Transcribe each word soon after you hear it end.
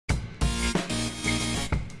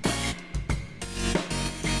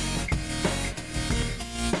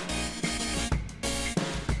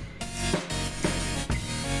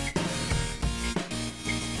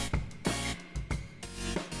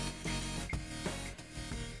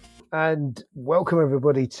And welcome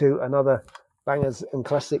everybody to another Bangers and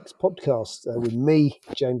Classics podcast with me,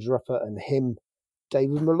 James Ruffer, and him,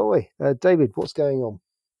 David Malloy. David, what's going on?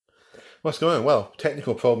 What's going on? Well,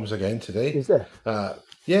 technical problems again today. Is there?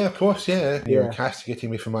 Yeah, of course, yeah. You were castigating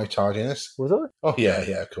me for my tardiness. Was I? Oh, yeah,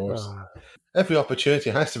 of course. Every opportunity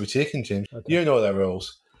has to be taken, James. Okay. You know the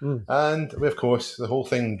rules. And, of course, the whole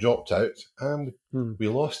thing dropped out and we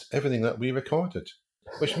lost everything that we recorded,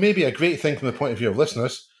 which may be a great thing from the point of view of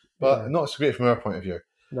listeners, but not so great from our point of view.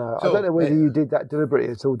 No, so, I don't know whether you did that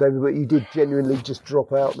deliberately at all, David, but you did genuinely just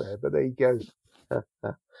drop out there. But there you go.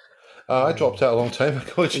 I dropped out a long time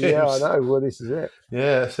ago, James. Yeah, I know. Well, this is it.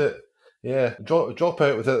 Yeah, that's it. Yeah, drop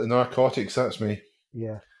out without the narcotics, that's me.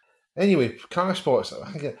 Yeah. Anyway, car sports.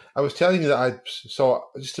 I was telling you that I saw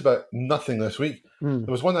just about nothing this week. There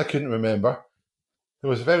was one I couldn't remember.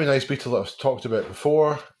 There was a very nice Beetle that I've talked about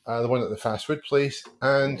before, the one at the fast food place,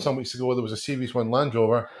 and some weeks ago there was a Series 1 Land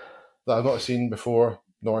Rover that I've not seen before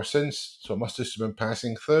nor since, so it must have just been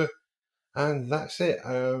passing through. And that's it.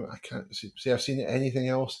 I can't say I've seen anything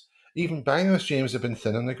else. Even bangers, James, have been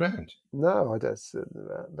thin on the ground. No, that's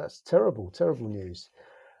terrible news.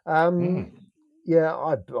 Yeah,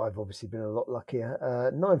 I've obviously been a lot luckier.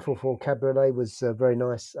 944 Cabriolet was very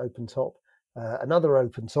nice, open top. Another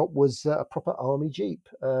open top was a proper army Jeep.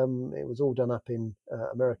 It was all done up in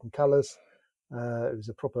American colours. It was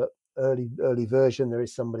a proper early version. There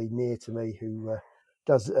is somebody near to me who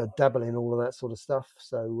does dabble in all of that sort of stuff,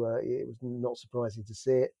 so it was not surprising to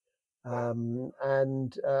see it.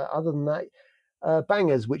 And other than that,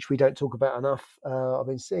 bangers, which we don't talk about enough. I've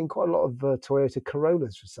been seeing quite a lot of Toyota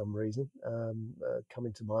Corollas for some reason come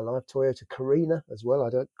into my life. Toyota Carina as well. I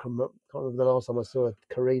can't remember the last time I saw a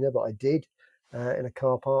Carina, but I did in a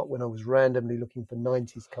car park when I was randomly looking for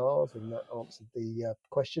 90s cars, and that answered the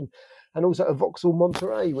question. And also a Vauxhall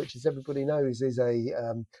Monterey, which, as everybody knows, is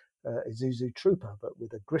a Isuzu Trooper, but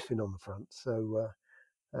with a Griffin on the front. So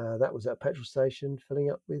that was at a petrol station filling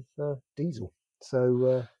up with diesel.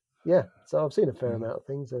 So yeah, so I've seen a fair amount of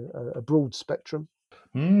things, a broad spectrum.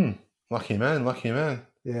 Lucky man.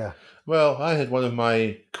 Yeah. Well, I had one of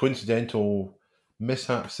my coincidental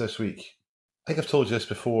mishaps this week. I think I've told you this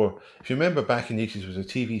before. If you remember, back in the 80s, there was a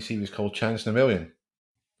TV series called Chance in a Million.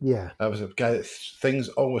 Yeah. That was a guy that things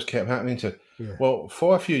always kept happening to. Yeah. Well,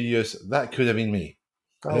 for a few years, that could have been me.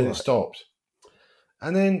 And then it stopped.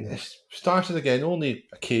 And then it started again, only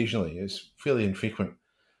occasionally. It's fairly infrequent.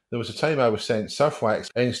 There was a time I was sent surf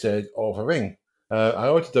wax instead of a ring. I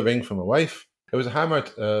ordered the ring from my wife. It was a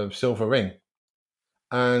hammered silver ring.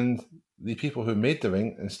 And the people who made the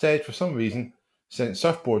ring instead, for some reason, sent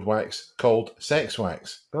surfboard wax called sex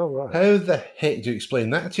wax. Oh, right. How the heck do you explain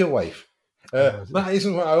that to your wife? That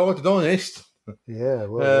isn't what I ordered, honest. Yeah,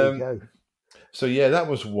 well, there you go. So, yeah, that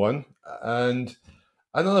was one. And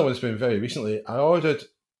another one's been very recently. I ordered,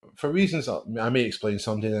 for reasons I may explain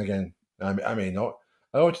someday again, I may not,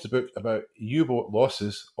 I ordered a book about U-boat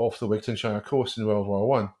losses off the Wigtonshire coast in World War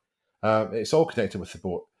One. It's all connected with the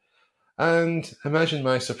boat. And imagine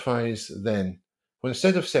my surprise then, when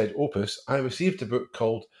instead of said opus, I received a book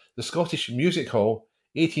called The Scottish Music Hall,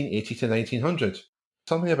 1880 to 1900,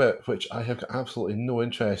 something about which I have got absolutely no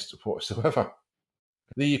interest whatsoever.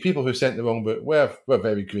 The people who sent the wrong book were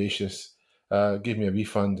very gracious, gave me a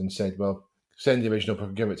refund and said, well, send the original book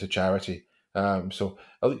and give it to charity. So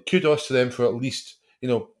kudos to them for at least,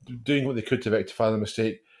 doing what they could to rectify the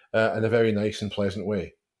mistake in a very nice and pleasant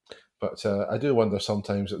way. But I do wonder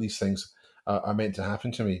sometimes that these things are meant to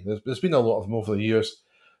happen to me. There's been a lot of them over the years.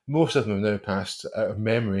 Most of them have now passed out of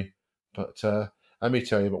memory, but I may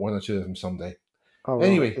tell you about one or two of them someday. Oh,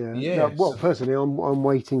 anyway, right, yeah. Well, personally, I'm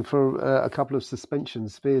waiting for a couple of suspension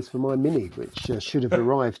spares for my Mini, which should have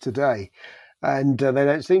arrived today. And they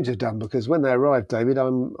don't seem to have done, because when they arrive, David,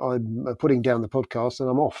 I'm putting down the podcast and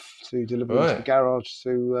I'm off to deliver them to the garage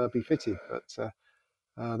to be fitted. But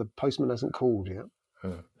the postman hasn't called yet.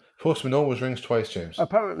 Postman always rings twice, James.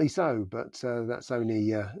 Apparently so, but that's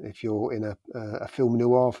only if you're in a film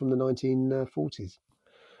noir from the 1940s.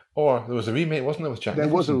 Or there was a remake, wasn't there, with Jack Nicholson?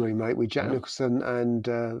 There was a remake with Jack Nicholson and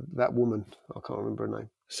that woman. I can't remember her name.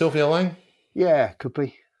 Sylvia Lang? Yeah, could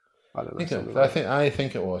be. I don't know. I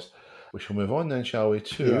think it was. We shall move on then, shall we,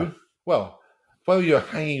 well, while you're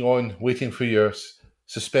hanging on, waiting for your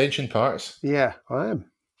suspension parts. Yeah, I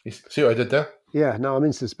am. You see what I did there? Yeah, no, I'm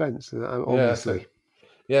in suspense, obviously.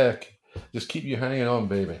 Yeah, just keep you hanging on,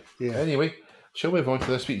 baby. Yeah. Anyway, shall we move on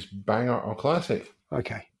to this week's banger or classic?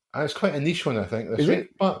 Okay. And it's quite a niche one, I think, this week.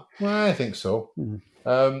 It? But I think so.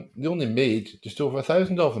 They only made just over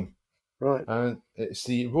 1,000 of them. Right. And it's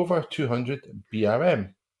the Rover 200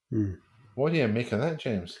 BRM. What do you make of that,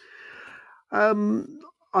 James?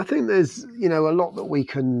 I think there's, a lot that we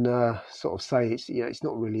can sort of say. It's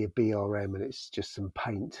not really a BRM and it's just some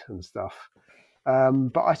paint and stuff.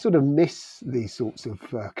 But I sort of miss these sorts of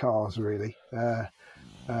cars, really.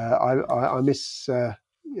 I miss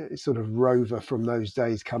sort of Rover from those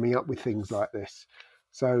days coming up with things like this.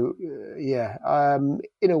 So, yeah,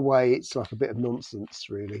 in a way, it's like a bit of nonsense,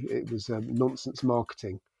 really. It was nonsense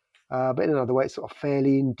marketing. But in another way, it's sort of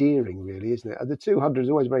fairly endearing, really, isn't it? The 200 is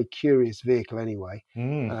always a very curious vehicle anyway,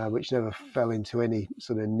 which never fell into any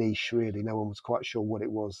sort of niche, really. No one was quite sure what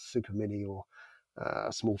it was, super mini or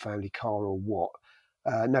a small family car or what.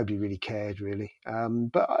 Nobody really cared, really.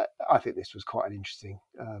 But I think this was quite an interesting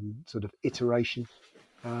sort of iteration.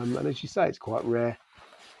 And as you say, it's quite rare.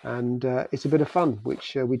 And it's a bit of fun,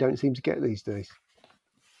 which we don't seem to get these days.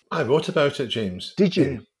 I wrote about it, James. Did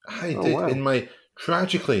you? I did, wow. in my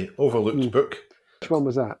tragically overlooked book. Which one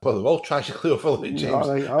was that? Well, they're all tragically overlooked, James.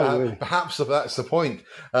 Really? Perhaps that's the point.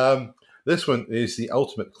 This one is the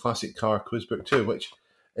Ultimate Classic Car Quiz Book 2, which,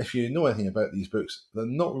 if you know anything about these books, they're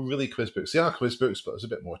not really quiz books. They are quiz books, but there's a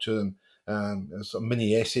bit more to them. There's some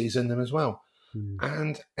mini essays in them as well.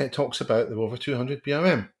 And it talks about the Rover 200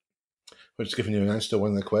 BRM, which is giving you an answer to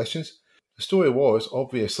one of the questions. The story was,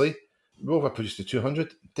 obviously, Rover produced the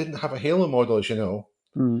 200, didn't have a Halo model, as you know.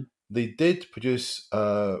 They did produce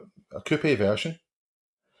a coupe version,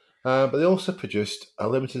 but they also produced a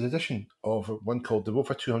limited edition of one called the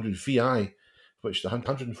Rover 200 VI, which the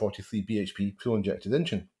 143 bhp fuel-injected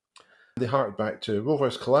engine. They hark back to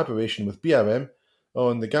Rover's collaboration with BRM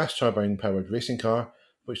on the gas turbine-powered racing car,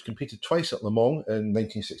 which competed twice at Le Mans in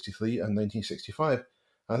 1963 and 1965.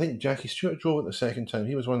 I think Jackie Stewart drove it the second time.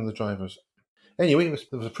 He was one of the drivers. Anyway,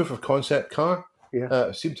 there was a proof-of-concept car.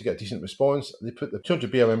 Yeah. Seemed to get a decent response. They put the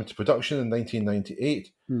 200 BRM into production in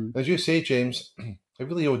 1998. As you say, James, it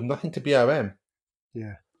really owed nothing to BRM.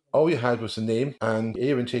 Yeah. All you had was the name, and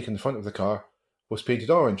air intake in the front of the car was painted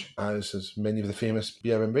orange, as many of the famous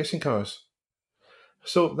BRM racing cars.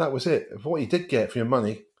 So that was it. What you did get for your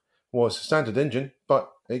money was a standard engine,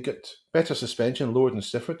 but it got better suspension, lowered and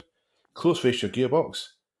stiffered, close ratio gearbox,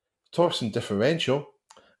 Torsen differential,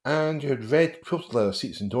 and you had red quilted leather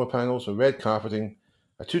seats and door panels with red carpeting,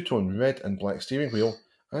 a two-tone red and black steering wheel,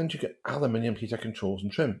 and you get aluminium heater controls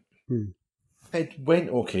and trim. It went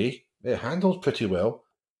okay, it handled pretty well,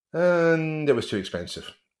 and it was too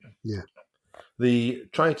expensive. Yeah. They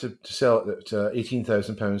tried to sell it at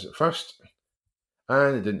 £18,000 at first,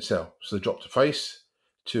 and it didn't sell. So they dropped the price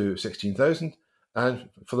to $16,000, and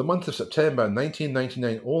for the month of September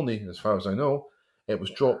 1999 only, as far as I know, it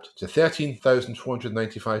was dropped to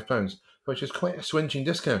 £13,495, which is quite a swinging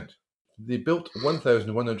discount. They built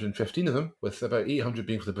 1,115 of them, with about 800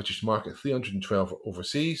 being for the British market, 312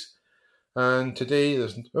 overseas. And today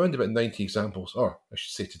there's around about 90 examples, or I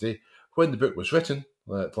should say today, when the book was written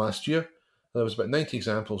last year, there was about 90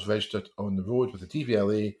 examples registered on the road with the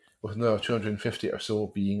DVLA, with another 250 or so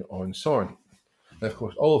being on Sorn. And of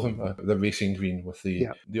course, all of them are the racing green with the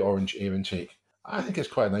orange air intake. I think it's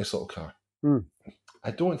quite a nice little car. I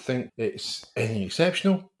don't think it's anything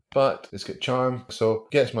exceptional, but it's got charm, so it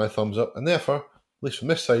gets my thumbs up, and therefore, at least from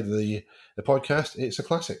this side of the podcast, it's a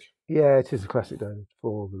classic. Yeah, it is a classic, David,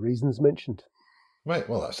 for the reasons mentioned. Right,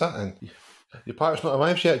 well, that's that then. Your part's not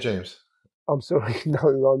arrived yet, James? I'm sorry, no,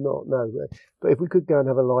 I'm not, no. But if we could go and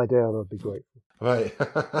have a lie down, I'd be grateful. Right.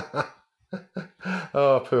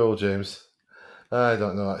 Oh, poor old James. I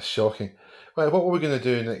don't know, that's shocking. Right, what were we going to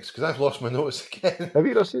do next? Because I've lost my notes again. Have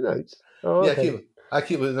you lost your notes? Oh, yeah, okay. I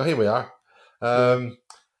keep looking. Here we are. I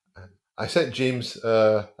sent James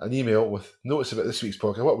an email with notes about this week's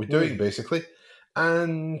podcast, what we're doing basically,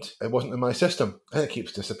 and it wasn't in my system, and it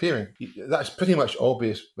keeps disappearing. That's pretty much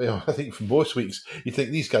obvious. I think from most weeks, you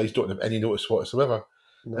think these guys don't have any notice whatsoever.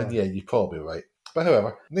 No. And yeah, you're probably right. But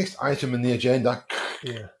however, next item in the agenda,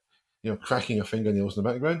 cracking your fingernails in the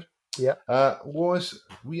background, was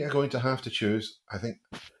we are going to have to choose, I think,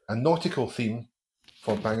 a nautical theme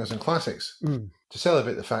for Bangers and Classics to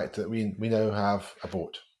celebrate the fact that we now have a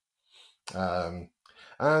boat.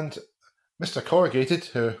 And Mr. Corrugated,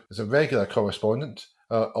 who is a regular correspondent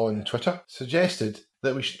on Twitter, suggested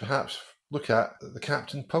that we should perhaps look at the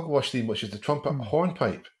Captain Pugwash theme, which is the trumpet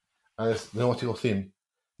hornpipe, as the nautical theme.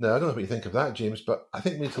 Now, I don't know what you think of that, James, but I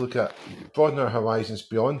think we need to look at broaden our horizons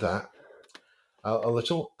beyond that a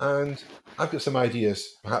little, and I've got some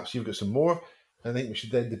ideas. Perhaps you've got some more, and I think we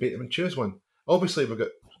should then debate them and choose one. Obviously, we've got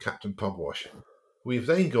Captain Pugwash. We've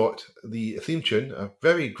then got the theme tune, a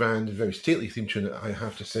very grand and very stately theme tune, I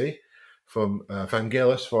have to say, from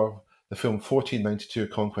Vangelis for the film 1492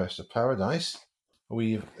 Conquest of Paradise.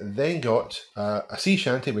 We've then got a sea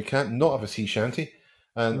shanty. We can't not have a sea shanty.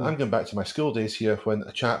 And I'm going back to my school days here when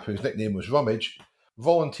a chap whose nickname was Rummage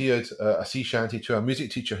volunteered a sea shanty to a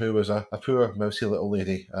music teacher who was a poor, mousy little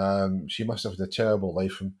lady. She must have had a terrible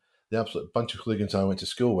life from the absolute bunch of hooligans I went to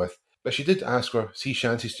school with. But she did ask for sea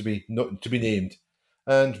shanties to be named.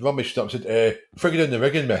 And Rummage stopped and said, frigging in the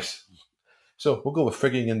rigging, miss. So we'll go with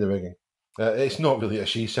frigging in the rigging. It's not really a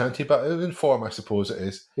sea shanty, but in form, I suppose it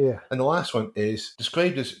is. Yeah. And the last one is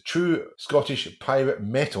described as true Scottish pirate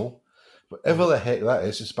metal. Whatever the heck that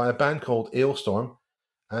is, it's by a band called Ailstorm,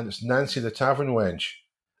 and it's Nancy the Tavern Wench.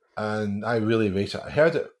 And I really rate it. I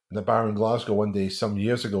heard it in a bar in Glasgow one day some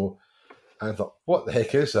years ago, and I thought, what the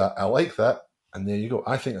heck is that? I like that. And there you go.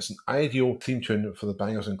 I think it's an ideal theme tune for the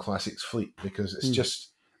Bangers and Classics fleet because it's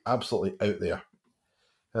just absolutely out there.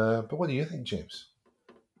 But what do you think, James?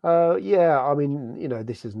 Yeah, I mean,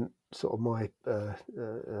 this isn't sort of my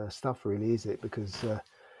stuff, really, is it? Because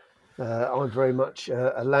I'm very much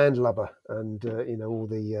a landlubber, and all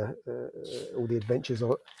the adventures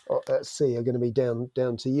at sea are going to be down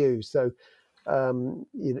to you. So,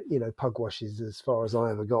 pugwash is as far as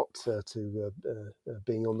I ever got to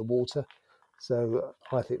being on the water. So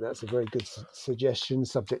I think that's a very good suggestion,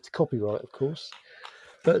 subject to copyright, of course.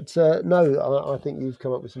 But no, I think you've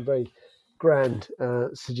come up with some very grand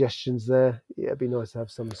suggestions there. Yeah, it'd be nice to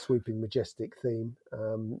have some sweeping, majestic theme,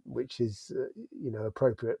 which is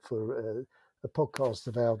appropriate for a podcast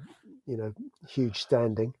of our huge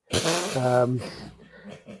standing.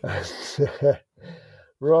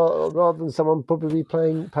 Rather than someone probably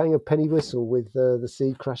paying a penny whistle with the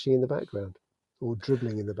sea crashing in the background or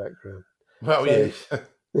dribbling in the background. Well, yes.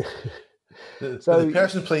 The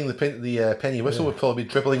person playing the penny whistle would probably be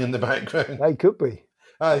dribbling in the background. They could be.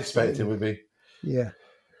 I expect it would be. Yeah.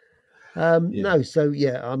 No, so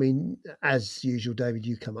yeah, I mean, as usual, David,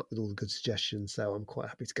 you come up with all the good suggestions, so I'm quite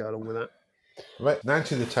happy to go along with that. Right,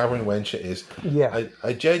 Nancy the Tavern Wench it is. Yeah.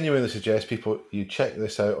 I genuinely suggest people you check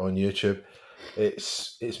this out on YouTube.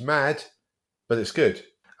 It's mad, but it's good.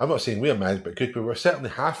 I'm not saying we're mad, but good, but we're certainly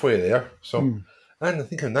halfway there. So, and I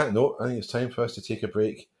think on that note, I think it's time for us to take a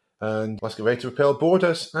break and let's get ready to repel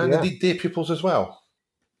boarders and indeed day pupils as well.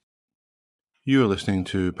 You're listening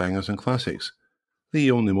to Bangers and Classics,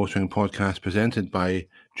 the only motoring podcast presented by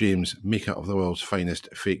James, maker of the world's finest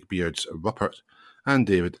fake beards, Rupert, and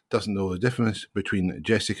David doesn't know the difference between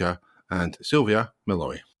Jessica and Sylvia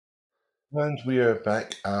Malloy. And we are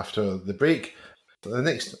back after the break. The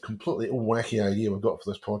next completely wacky idea we've got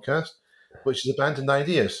for this podcast, which is abandoned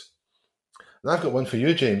ideas. And I've got one for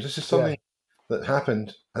you, James. This is something that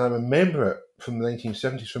happened, and I remember it from the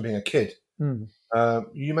 1970s from being a kid.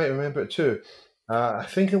 You might remember it too. I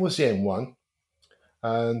think it was the M1,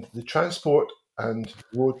 and the Transport and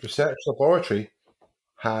Road Research Laboratory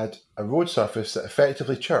had a road surface that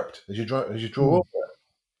effectively chirped as you drove over it.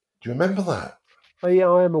 Do you remember that? Oh, yeah,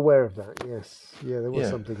 I am aware of that. Yes, there was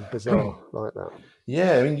something bizarre like that.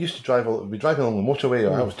 Yeah, I mean, you used to be driving along the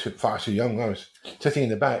motorway. I was far too young. I was sitting in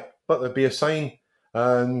the back, but there'd be a sign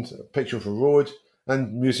and a picture of a road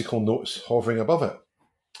and musical notes hovering above it.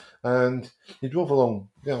 And you drove along,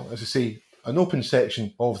 as I say, an open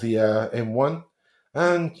section of the M1,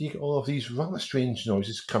 and you get all of these rather strange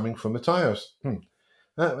noises coming from the tyres.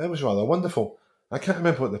 It was rather wonderful. I can't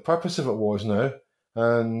remember what the purpose of it was now,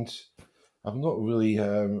 and I've not really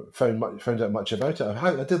found out much about it.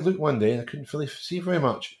 I did look one day and I couldn't really see very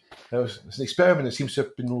much. It's an experiment that seems to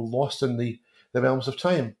have been lost in the realms of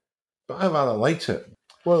time, but I rather liked it.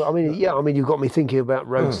 Well, I mean, you've got me thinking about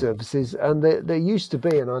road services, and there used to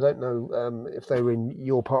be, and I don't know if they were in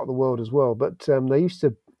your part of the world as well, but they used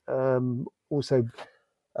to also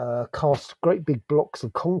cast great big blocks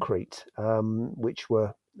of concrete, which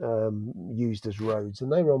were used as roads,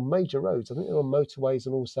 and they were on major roads. I think they were on motorways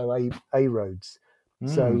and also A roads.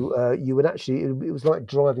 So you would actually, it was like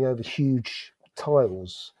driving over huge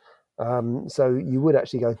tiles. So you would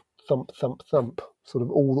actually go thump, thump, thump, sort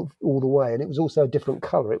of all the way, and it was also a different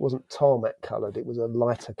colour. It wasn't tarmac coloured; it was a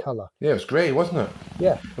lighter colour. Yeah, it was grey, wasn't it?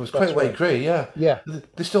 Yeah, it was quite light grey. Yeah.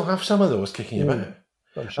 They still have some of those kicking about.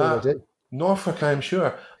 I'm sure they do. Norfolk, I'm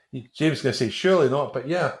sure. James is going to say surely not, but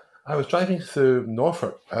yeah, I was driving through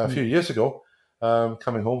Norfolk a few years ago,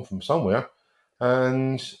 coming home from somewhere,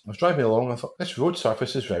 and I was driving along. And I thought this road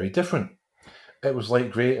surface is very different. It was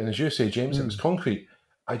light grey, and as you say, James, it was concrete.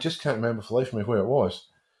 I just can't remember for the life of me where it was.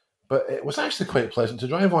 But it was actually quite pleasant to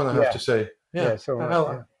drive on, I have to say. Yeah, it's all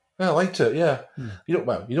right, I liked it, You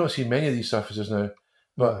don't see many of these surfaces now,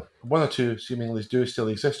 but one or two seemingly do still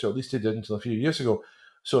exist, or at least they did until a few years ago.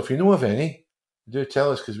 So if you know of any, do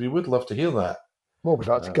tell us, because we would love to hear that. Well, we'd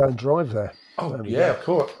like to go and drive there. Oh, of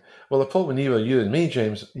course. Well, they're probably nearer you and me,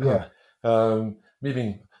 James. Yeah.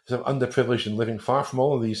 Maybe sort of underprivileged and living far from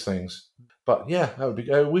all of these things. But yeah,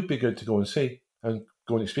 it would be good to go and see and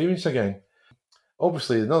go and experience again.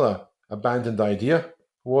 Obviously, another abandoned idea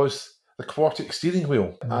was the quartic steering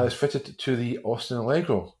wheel as fitted to the Austin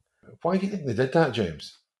Allegro. Why do you think they did that,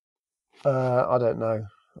 James? I don't know.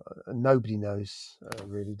 Nobody knows,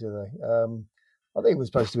 really, do they? I think it was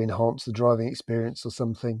supposed to enhance the driving experience or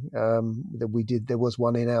something. That we did. There was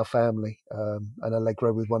one in our family, an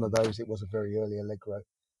Allegro with one of those. It was a very early Allegro,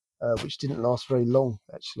 which didn't last very long.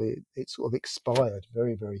 Actually, it sort of expired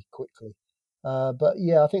very, very quickly. But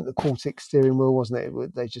yeah, I think the Quartic steering wheel, wasn't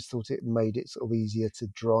it? They just thought it made it sort of easier to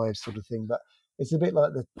drive, sort of thing. But it's a bit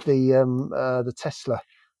like the Tesla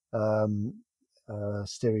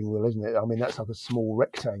steering wheel, isn't it? I mean, that's like a small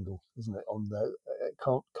rectangle, isn't it? On the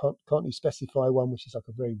can't you specify one which is like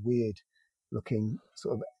a very weird looking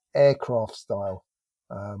sort of aircraft style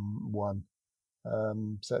one?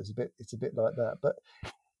 So it's a bit like that, but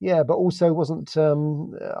yeah, but also wasn't.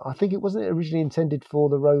 I think it wasn't originally intended for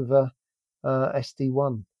the Rover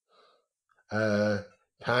SD1.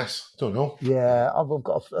 Pass. Don't know. Yeah, I've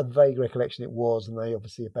got a vague recollection it was, and they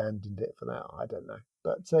obviously abandoned it for that. I don't know,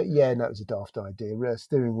 but yeah, no, it was a daft idea.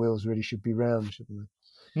 Steering wheels really should be round, shouldn't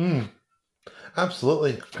they?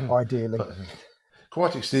 Absolutely. Ideally. But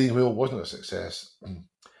Quartic steering wheel wasn't a success.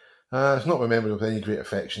 It's not remembered with any great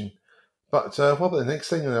affection. But what about the next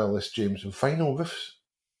thing on our list, James? Vinyl roofs.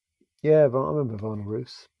 Yeah, I remember vinyl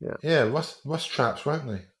roofs. Yeah. Yeah, rust traps, weren't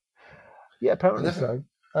they? Yeah, apparently so.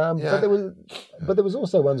 Yeah. But there was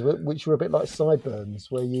also ones which were a bit like sideburns,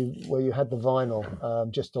 where you had the vinyl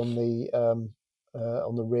just on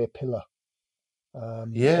the rear pillar.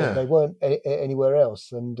 Yeah. They weren't anywhere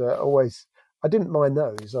else, and always I didn't mind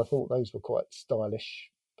those. I thought those were quite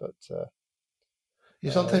stylish, but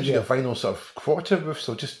Sometimes you get vinyl sort of quarter roofs,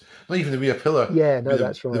 so just not even the rear pillar. yeah, no,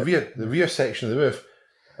 that's right. The rear section of the roof,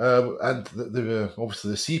 and the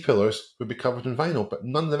obviously the C pillars would be covered in vinyl, but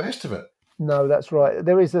none of the rest of it. No, that's right.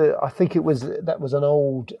 There is I think that was an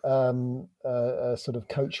old sort of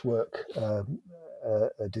coachwork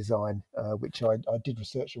design, which I did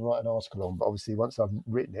research and write an article on. But obviously, once I've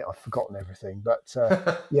written it, I've forgotten everything. But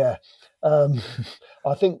yeah,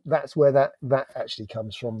 I think that's where that actually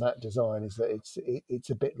comes from. That design is that it's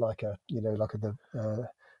a bit like a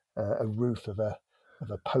roof of a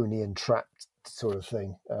pony and trap sort of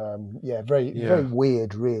thing. Very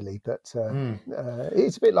weird, really. But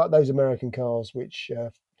it's a bit like those American cars, which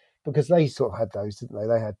because they sort of had those, didn't they?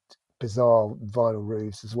 They had bizarre vinyl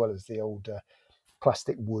roofs as well as the old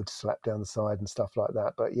plastic wood slapped down the side and stuff like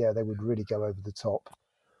that. But yeah, they would really go over the top.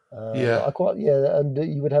 And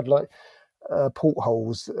you would have like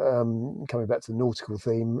portholes, coming back to the nautical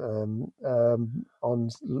theme, on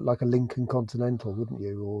like a Lincoln Continental, wouldn't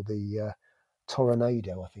you? Or the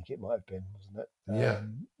Tornado, I think it might have been, wasn't it?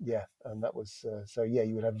 Yeah, and that was so. Yeah,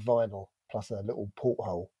 you would have vinyl plus a little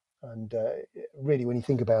porthole, and really, when you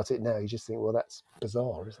think about it now, you just think, well, that's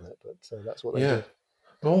bizarre, isn't it? But that's what they did.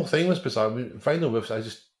 The whole thing was bizarre. I mean, vinyl roofs, I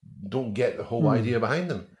just don't get the whole idea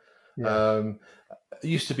behind them. Yeah. It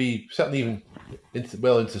used to be certainly even into the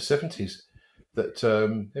 70s that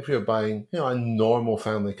if you were buying a normal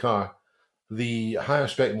family car, the higher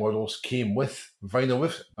spec models came with vinyl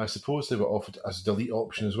roofs. I suppose they were offered as a delete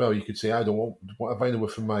option as well. You could say, I don't want a vinyl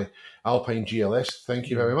roof from my Alpine GLS. Thank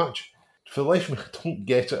you very much. For the life of me, I don't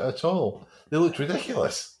get it at all. They looked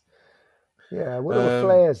ridiculous. Yeah, well, there were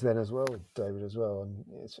flares then as well, David, as well.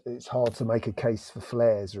 And it's hard to make a case for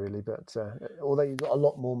flares, really. But although you got a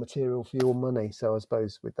lot more material for your money, so I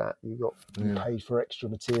suppose with that you paid for extra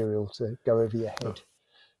material to go over your head.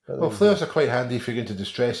 Well, flares are quite handy if you're going to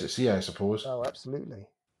distress at sea, I suppose. Oh, absolutely.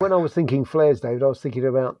 When I was thinking flares, David, I was thinking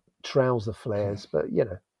about trouser flares. But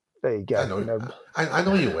there you go. I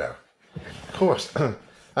know you were. Of course.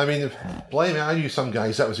 I mean, blimey, I knew some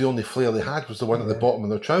guys that was the only flare they had was the one at the bottom of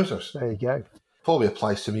their trousers. There you go. Probably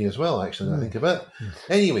applies to me as well, actually, when I think of it.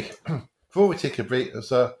 Anyway, before we take a break,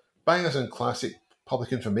 there's a bangers and classic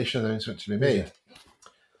public information announcement to be made.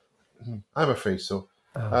 Yeah. I'm afraid so.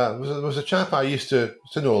 There was a chap I used to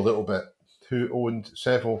know a little bit who owned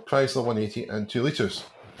several Chrysler 180 and 2 litres.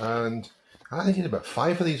 And I think he had about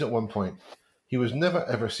 5 of these at one point. He was never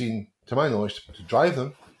ever seen, to my knowledge, to drive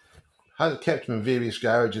them. Had kept them in various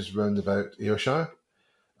garages round about Ayrshire,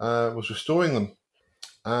 was restoring them.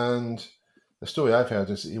 And the story I've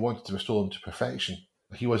heard is that he wanted to restore them to perfection.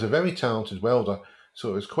 He was a very talented welder, so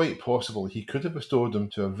it was quite possible he could have restored them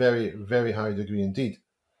to a very, very high degree indeed.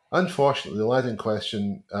 Unfortunately, the lad in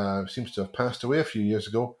question seems to have passed away a few years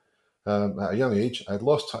ago at a young age. I'd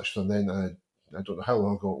lost touch with him then, and I don't know how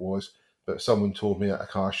long ago it was, but someone told me at a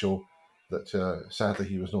car show that sadly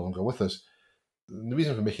he was no longer with us. the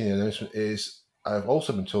reason for making the announcement is I've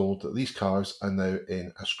also been told that these cars are now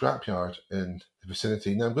in a scrapyard in the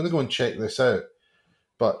vicinity. Now I'm going to go and check this out.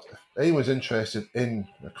 But if anyone's interested in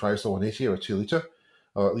a Chrysler 180 or a 2 litre,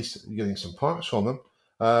 or at least getting some parts from them,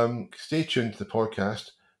 stay tuned to the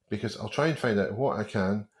podcast because I'll try and find out what I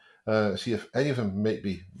can, see if any of them might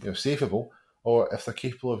be savable, or if they're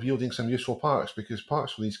capable of yielding some useful parts, because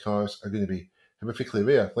parts for these cars are going to be horrifically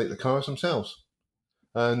rare, like the cars themselves.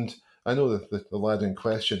 And I know that the lad in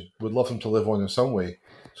question would love them to live on in some way.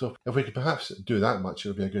 So if we could perhaps do that much, it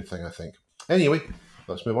would be a good thing, I think. Anyway,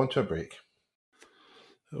 let's move on to a break.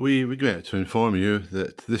 We regret to inform you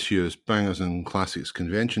that this year's Bangers and Classics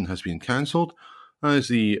convention has been cancelled, as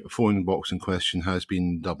the phone box in question has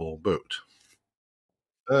been double booked.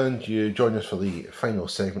 And you join us for the final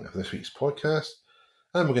segment of this week's podcast,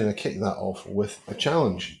 and we're going to kick that off with a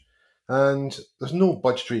challenge. And there's no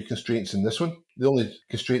budgetary constraints in this one. The only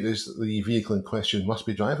constraint is the vehicle in question must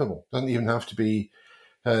be drivable. It doesn't even have to be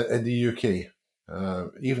in the UK.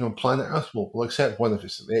 Even on planet Earth, we'll accept one if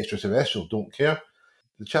it's extraterrestrial, don't care.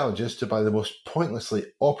 The challenge is to buy the most pointlessly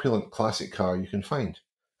opulent classic car you can find.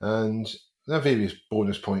 And there are various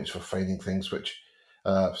bonus points for finding things such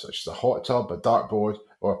as a hot tub, a dartboard,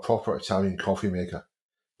 or a proper Italian coffee maker.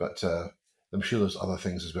 But I'm sure there's other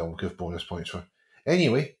things as well we'll give bonus points for.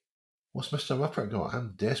 Anyway, what's Mr. Rupert got?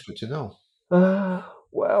 I'm desperate to know.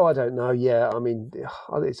 Well, I don't know. Yeah, I mean,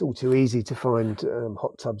 it's all too easy to find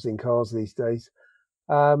hot tubs in cars these days.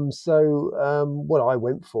 What I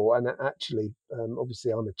went for, and actually,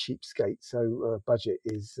 obviously I'm a cheapskate, so budget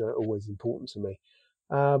is always important to me.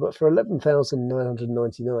 But for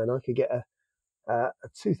 11,999, I could get a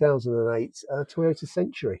 2008 Toyota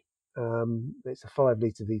Century. It's a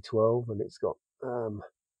 5-litre V12, and it's got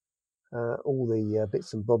all the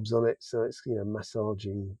bits and bobs on it. So it's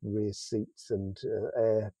massaging rear seats and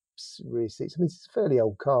air rear seats. I mean, it's a fairly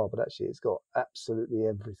old car, but actually it's got absolutely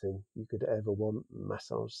everything you could ever want.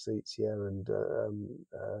 Massage seats, and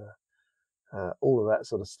all of that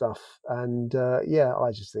sort of stuff. And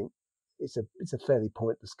I just think it's a fairly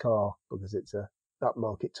pointless car because it's a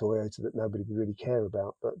upmarket Toyota that nobody would really care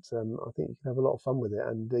about. But I think you can have a lot of fun with it,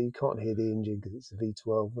 and you can't hear the engine because it's a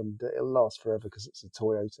V12, and it'll last forever because it's a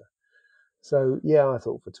Toyota. So I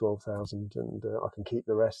thought for 12,000, and I can keep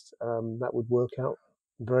the rest. That would work out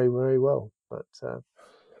very, very well. But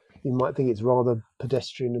you might think it's rather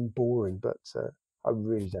pedestrian and boring, but I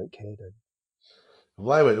really don't care, David.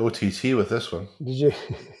 Well, I went OTT with this one. Did you?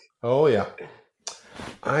 Oh, yeah.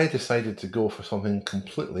 I decided to go for something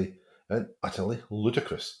completely and utterly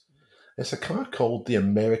ludicrous. It's a car called the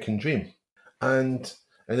American Dream. And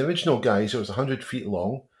in the original guise, it was 100 feet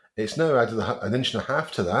long. It's now added an inch and a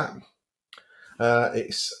half to that.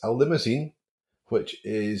 It's a limousine which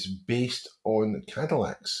is based on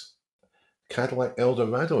Cadillacs. Cadillac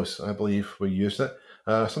Eldorados, I believe, we used it.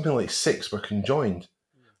 Something like 6 were conjoined.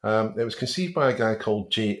 It was conceived by a guy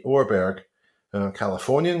called Jay Ohrberg,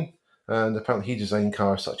 Californian, and apparently he designed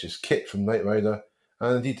cars such as Kit from Knight Rider,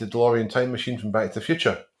 and indeed the DeLorean time machine from Back to the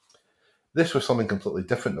Future. This was something completely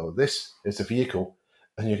different, though. This is a vehicle,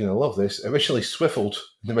 and you're going to love this, originally swiveled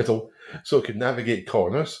in the middle so it could navigate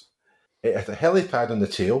corners. It had a helipad on the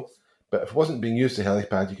tail, but if it wasn't being used as a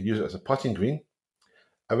helipad, you could use it as a putting green.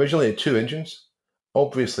 Originally it had 2 engines,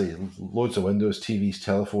 obviously loads of windows, TVs,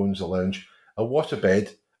 telephones, a lounge, a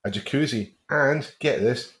waterbed, a jacuzzi, and, get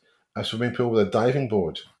this, a swimming pool with a diving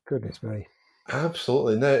board. Goodness me.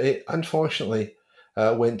 Absolutely. Now, it unfortunately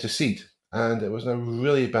went to seed, and it was in a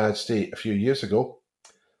really bad state a few years ago.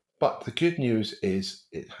 But the good news is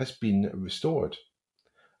it has been restored,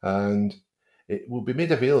 and it will be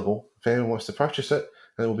made available if anyone wants to purchase it,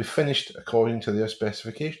 and it will be finished according to their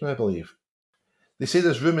specification, I believe. They say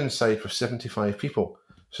there's room inside for 75 people,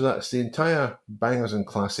 so that's the entire Bangers and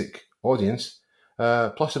Classic audience,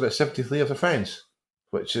 plus about 73 of their friends,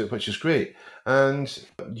 which is great. And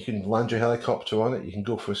you can land your helicopter on it, you can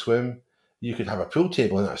go for a swim, you could have a pool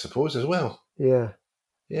table in it, I suppose, as well. Yeah.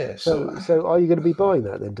 Yeah. So are you going to be buying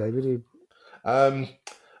that then, David?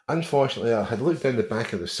 Unfortunately, I had looked down the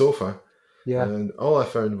back of the sofa, and all I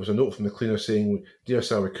found was a note from the cleaner saying, "Dear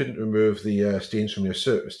sir, we couldn't remove the stains from your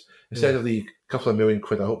suit instead of the couple of million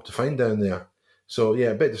quid I hope to find down there." So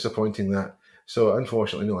a bit disappointing that. So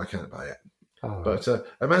unfortunately, no, I can't buy it. Oh, but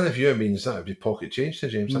a man of your means, that would be pocket change to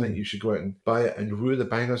James. I think you should go out and buy it and woo the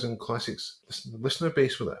Bangers and Classics listener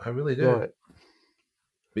base with it. I really do. Right.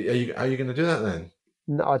 But are you going to do that then?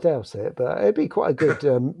 No, I doubt it, but it'd be quite a good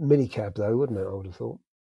minicab though, wouldn't it? I would have thought.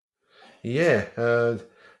 Yeah,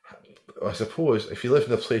 I suppose if you live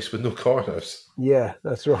in a place with no corners. Yeah,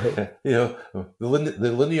 that's right. The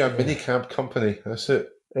linear minicab company. That's it.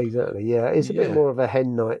 exactly. Yeah, it's a bit Yeah, more of a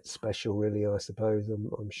hen night special, really. I suppose.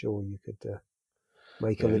 I'm sure you could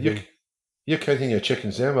make a yeah. living. You're counting your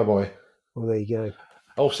chickens there, my boy. Well, there you go.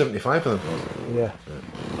 All 75 of them. Yeah.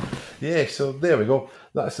 Yeah, so there we go.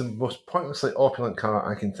 That's the most pointlessly opulent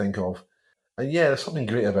car I can think of. And yeah, there's something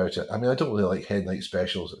great about it. I mean, I don't really like headlight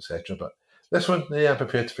specials, etc. But this one, yeah, I'm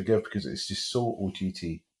prepared to forgive because it's just so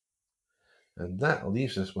OTT. And that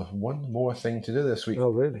leaves us with one more thing to do this week. Oh,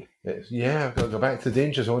 really? Yeah, I've got to go back to the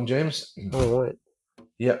danger zone, James. Oh, right.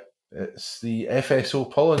 Yep, it's the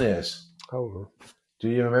FSO Polonaise. Oh, Do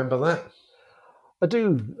you remember that? I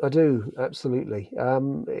do, absolutely.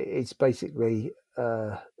 It's basically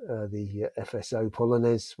the FSO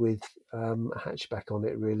Polonaise with a hatchback on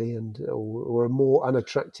it, really, and or a more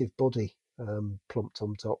unattractive body plonked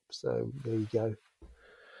on top. So there you go.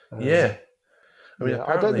 Yeah. I mean, Yeah,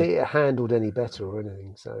 I don't think apparently, it handled any better or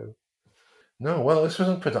anything. So no, well, this was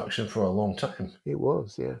in production for a long time. it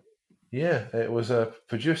was, yeah, Yeah, it was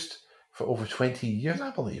produced for over 20 years,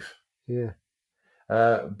 I believe. yeah,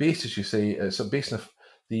 Based, as you say, it's based on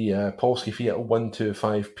the Polski Fiat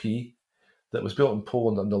 125P that was built in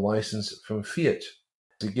Poland under license from Fiat.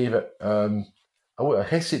 They gave it, I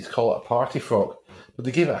hesitate to call it a party frock, but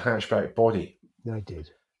they gave it a hatchback body I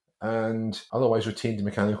did. and otherwise retained the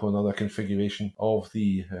mechanical and other configuration of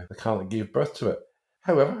the car that gave birth to it.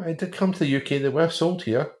 However, it did come to the UK. They were sold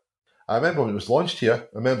here. I remember when it was launched here.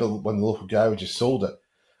 I remember when the local garages sold it,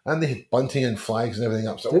 and they had bunting and flags and everything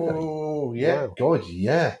up. So, Did they? oh yeah, Wow. God,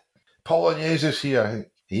 yeah, Polonaise is here. I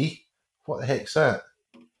think, what the heck's that?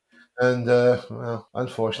 And well,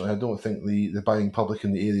 unfortunately, I don't think the buying public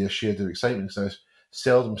in the area shared their excitement. So I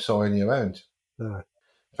seldom saw any around. No.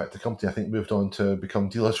 In fact, the company I think moved on to become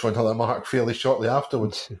dealers for another marque fairly shortly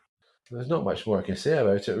afterwards. There's not much more I can say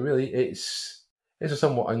about it. Really, it's a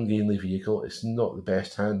somewhat ungainly vehicle. It's not the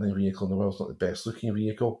best handling vehicle in the world. It's not the best looking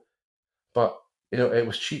vehicle, but it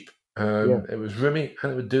was cheap. Yeah, It was roomy,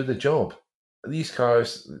 and it would do the job. These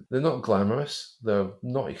cars, they're not glamorous. They're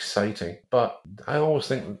not exciting, but I always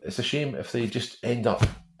think it's a shame if they just end up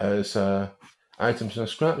as items in a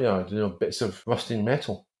scrapyard. Bits of rusting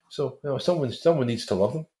metal. So someone needs to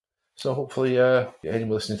love them. So hopefully, anyone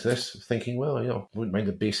listening to this thinking, well, wouldn't mind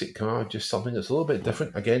a basic car, just something that's a little bit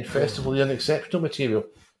different. Again, festivally unexceptional material.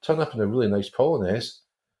 Turn up in a really nice Polonaise,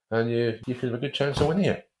 and you can have a good chance of winning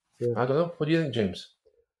it. yeah, I don't know. What do you think, James?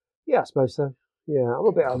 yeah. I suppose so. Yeah, I'm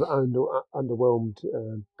a bit underwhelmed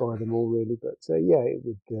by them all, really. But yeah, it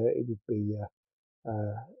would be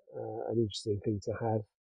an interesting thing to have.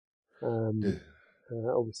 Um,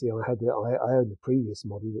 obviously, I owned the previous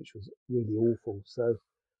model, which was really awful. So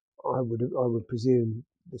I would presume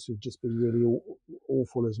this would just be really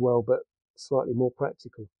awful as well, but slightly more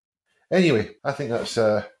practical. Anyway, I think that's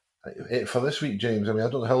it for this week, James. I mean, I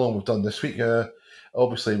don't know how long we've done this week.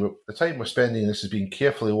 Obviously, the time we're spending this is being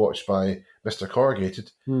carefully watched by Mr.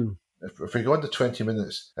 Corrugated. Hmm. If we go under 20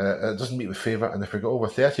 minutes, it doesn't meet with favour, and if we go over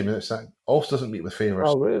 30 minutes, that also doesn't meet with favour.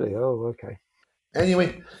 Oh, really? Oh, okay.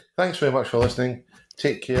 Anyway, thanks very much for listening.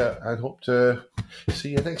 Take care, and hope to see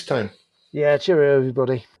you next time. Yeah, cheerio,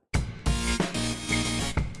 everybody.